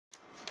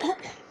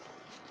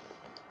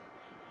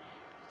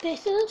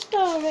This is a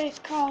story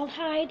called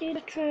Hiding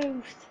the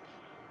Truth.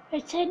 A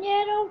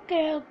 10-year-old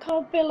girl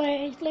called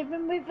Billy is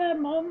living with her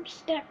mum,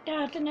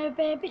 stepdad and her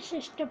baby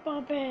sister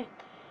Bobby.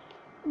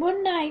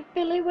 One night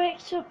Billy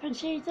wakes up and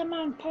sees a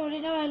man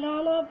pouring oil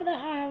all over the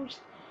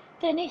house.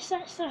 Then he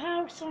sets the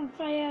house on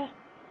fire.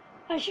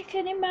 As you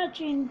can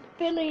imagine,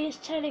 Billy is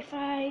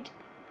terrified.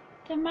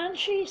 The man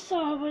she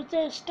saw was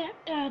her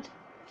stepdad.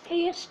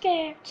 He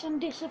escaped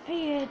and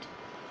disappeared.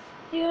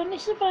 The only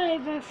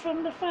survivor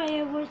from the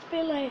fire was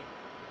Billy.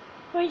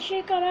 When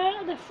she got out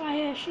of the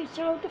fire, she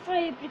told the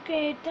fire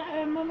brigade that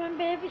her mum and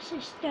baby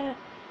sister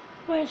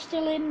were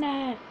still in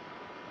there.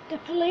 The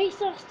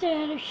police asked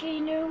her if she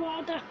knew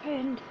what had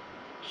happened.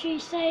 She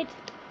said,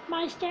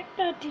 "My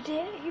stepdad did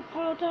it. He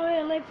poured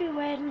oil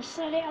everywhere and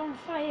set it on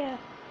fire."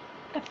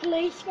 The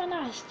policeman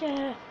asked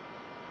her,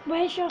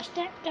 "Where's your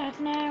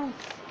stepdad now?"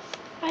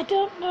 "I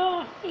don't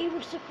know. He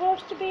was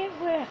supposed to be at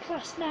work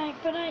last night,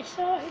 but I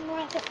saw him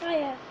light the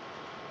fire."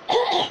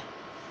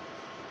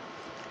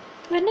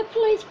 When the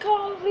police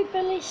caught up with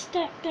Billy's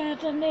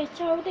stepdad and they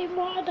told him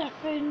what had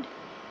happened,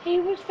 he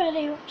was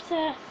very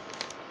upset.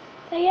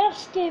 They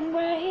asked him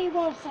where he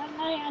was that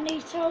night and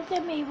he told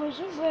them he was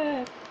at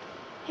work.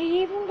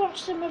 He even got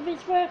some of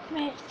his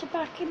workmates to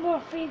back him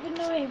up even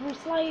though he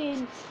was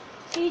lying.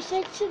 He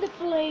said to the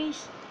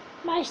police,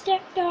 "My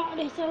stepdaughter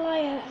is a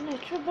liar and a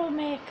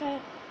troublemaker.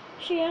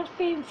 She has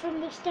been from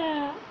the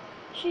start.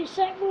 She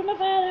set one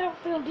of our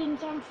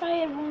outbuildings on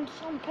fire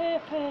once on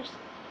purpose.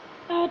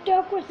 Our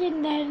dog was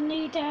in there and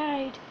he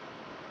died.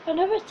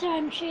 Another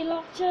time she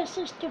locked her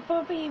sister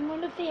Bobby in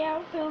one of the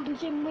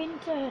outbuildings in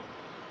winter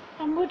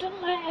and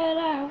wouldn't let her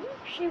out.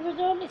 She was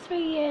only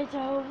 3 years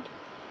old.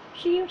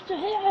 She used to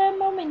hit her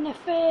mum in the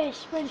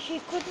face when she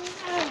couldn't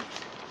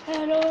have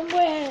her own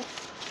way.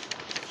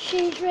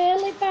 She's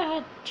really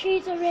bad.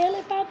 She's a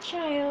really bad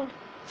child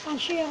and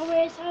she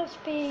always has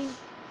been."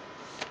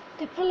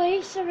 The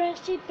police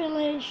arrested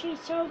Billy and she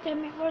told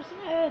them it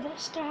wasn't her that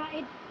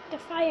started the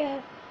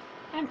fire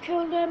and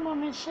killed her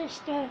mum and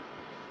sister.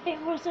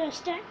 It was her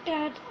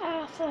stepdad,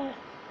 Arthur.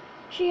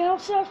 She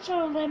also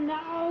told them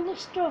that all the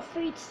stuff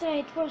he'd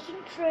said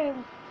wasn't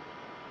true.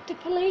 The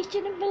police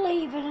didn't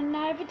believe her and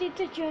neither did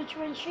the judge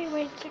when she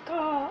went to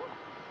court.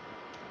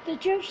 The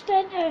judge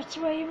sent her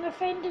to a Young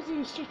Offenders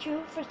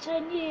Institute for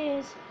 10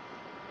 years.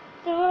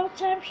 The whole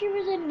time she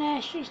was in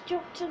there she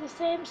stuck to the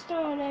same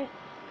story,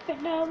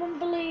 but no one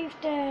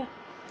believed her.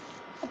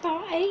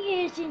 About 8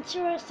 years into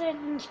her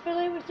sentence,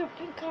 Billy was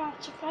up in court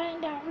to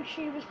find out if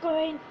she was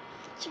going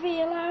to be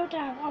allowed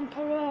out on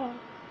parole.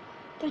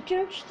 The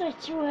judge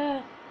said to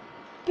her,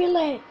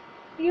 "Billy,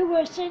 you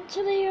were sent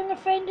to the Young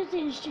Offenders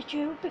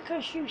Institute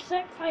because you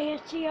set fire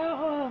to your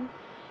home,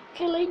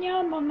 killing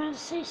your mum and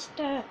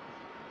sister.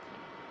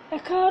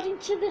 According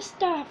to the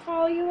staff,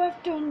 all you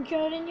have done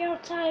during your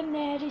time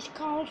there is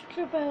cause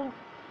trouble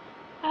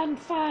and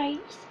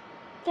fights.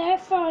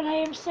 Therefore, I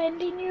am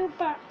sending you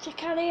back to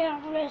carry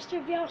out the rest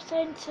of your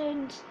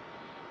sentence.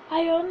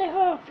 I only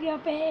hope your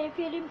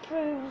behaviour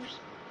improves."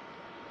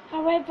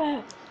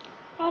 However,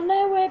 on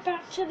their way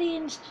back to the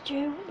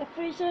institute, the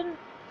prison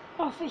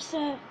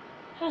officer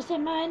has a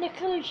minor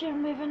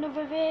collision with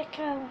another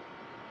vehicle.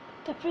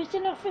 The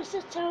prison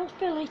officer tells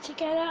Billy to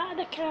get out of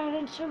the car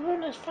and to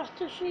run as fast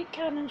as she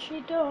can, and she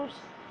does.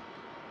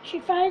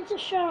 She finds a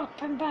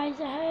shop and buys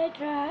a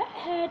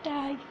hair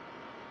dye.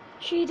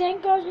 She then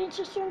goes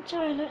into some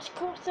toilets,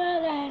 cuts her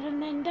hair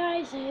and then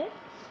dyes it.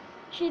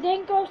 She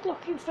then goes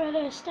looking for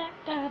her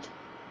stepdad.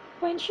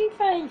 When she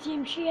finds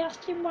him, she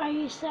asks him why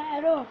he set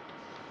her up.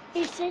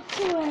 He said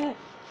to her,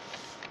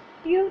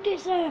 "You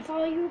deserve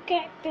all you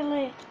get,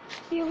 Billy.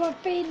 You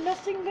have been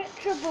nothing but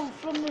trouble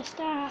from the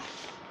start.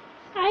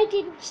 I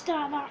didn't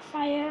start that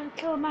fire and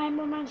kill my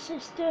mum and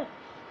sister.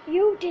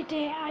 You did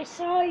it, I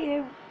saw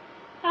you."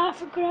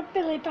 Arthur grabbed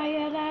Billy by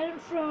her hair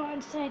and throat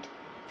and said,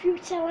 "If you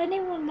tell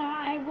anyone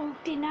that, I will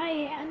deny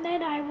it and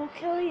then I will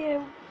kill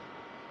you."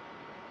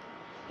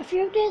 A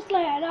few days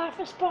later,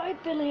 Arthur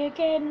spotted Billy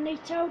again and he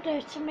told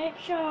her to make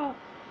sure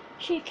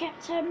she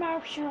kept her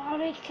mouth shut or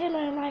he'd kill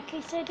her like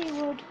he said he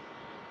would.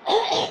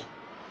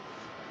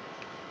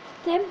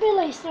 Then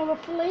Billy saw a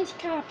police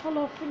car pull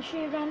up and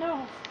she ran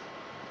off.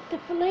 The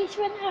police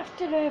went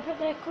after her but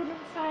they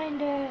couldn't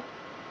find her.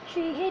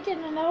 She hid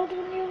in an old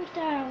unused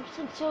house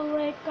until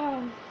they'd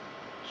gone.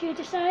 She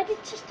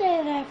decided to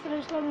stay there for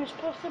as long as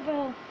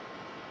possible.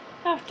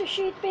 After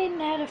she'd been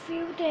there a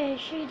few days,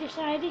 she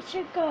decided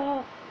to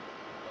go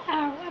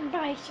out and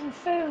buy some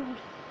food.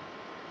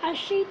 As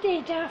she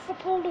did, Arthur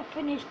pulled up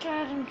in his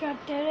car and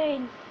dragged her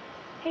in.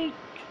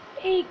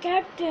 He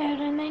gagged her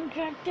and then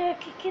dragged her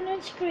kicking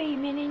and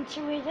screaming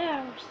into his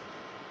house.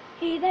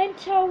 He then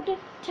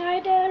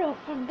tied her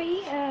up and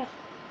beat her.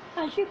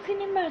 As you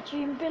can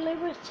imagine, Billy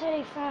was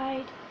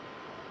terrified.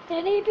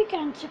 Then he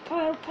began to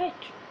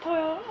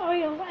pour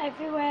oil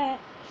everywhere.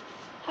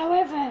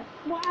 However,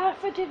 what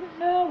Arthur didn't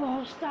know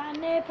was that a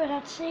neighbour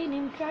had seen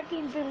him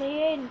dragging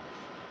Billy in.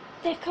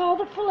 They called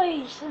the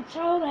police and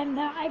told them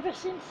that ever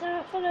since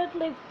Arthur had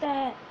lived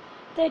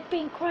there'd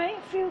been quite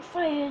a few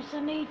fires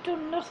and he'd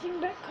done nothing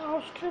but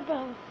cause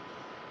trouble.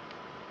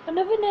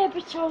 Another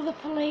neighbour told the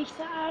police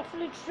that Arthur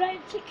had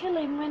threatened to kill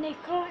him when he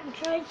caught him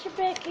trying to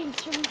break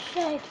into his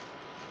shed.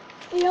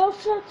 He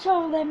also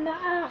told them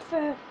that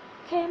Arthur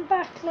came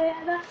back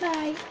later that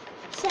night,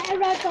 set a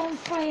rag on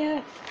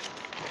fire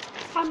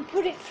and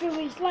put it through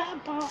his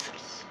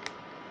letterbox.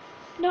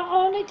 Not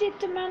only did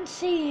the man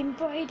see him,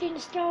 but he'd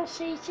installed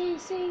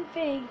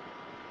CCTV,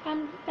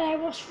 and there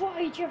was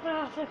footage of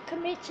Arthur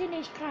committing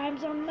his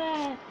crimes on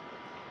there.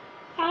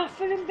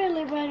 Arthur and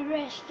Billy were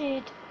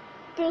arrested.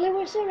 Billy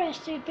was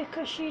arrested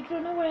because she'd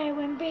run away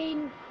when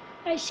being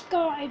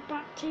escorted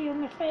back to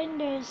young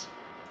offenders.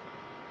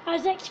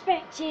 As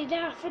expected,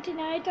 Arthur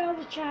denied all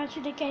the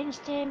charges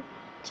against him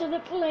to the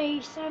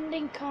police and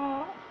in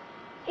court.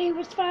 He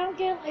was found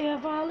guilty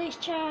of all his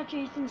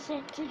charges and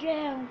sent to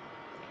jail.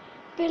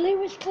 Billy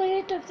was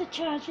cleared of the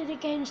charges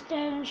against her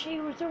and she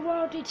was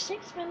awarded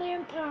 £6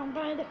 million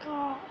by the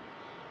court,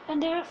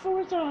 and Arthur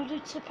was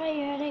ordered to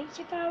pay her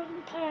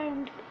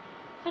 £80,000,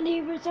 and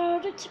he was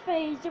ordered to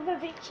pay his other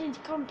victims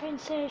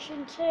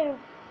compensation too.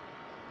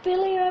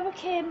 Billy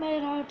overcame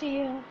her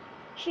ordeal.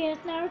 She has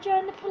now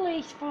joined the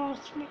police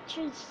force, which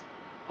is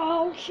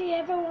all she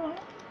has ever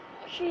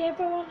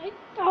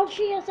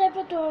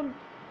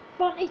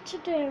wanted to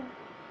do.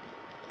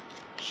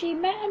 She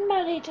met and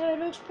married her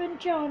husband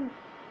John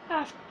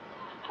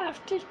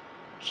after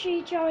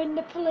she joined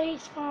the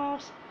police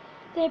force.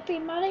 They've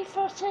been married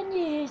for 10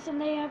 years and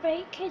they have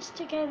 8 kids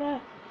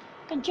together,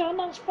 and John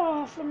has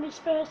 4 from his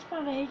first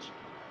marriage,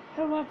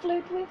 who have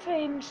lived with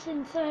him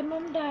since their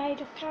mum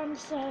died of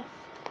cancer.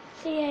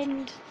 The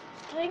end.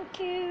 Thank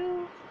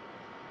you.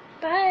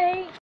 Bye.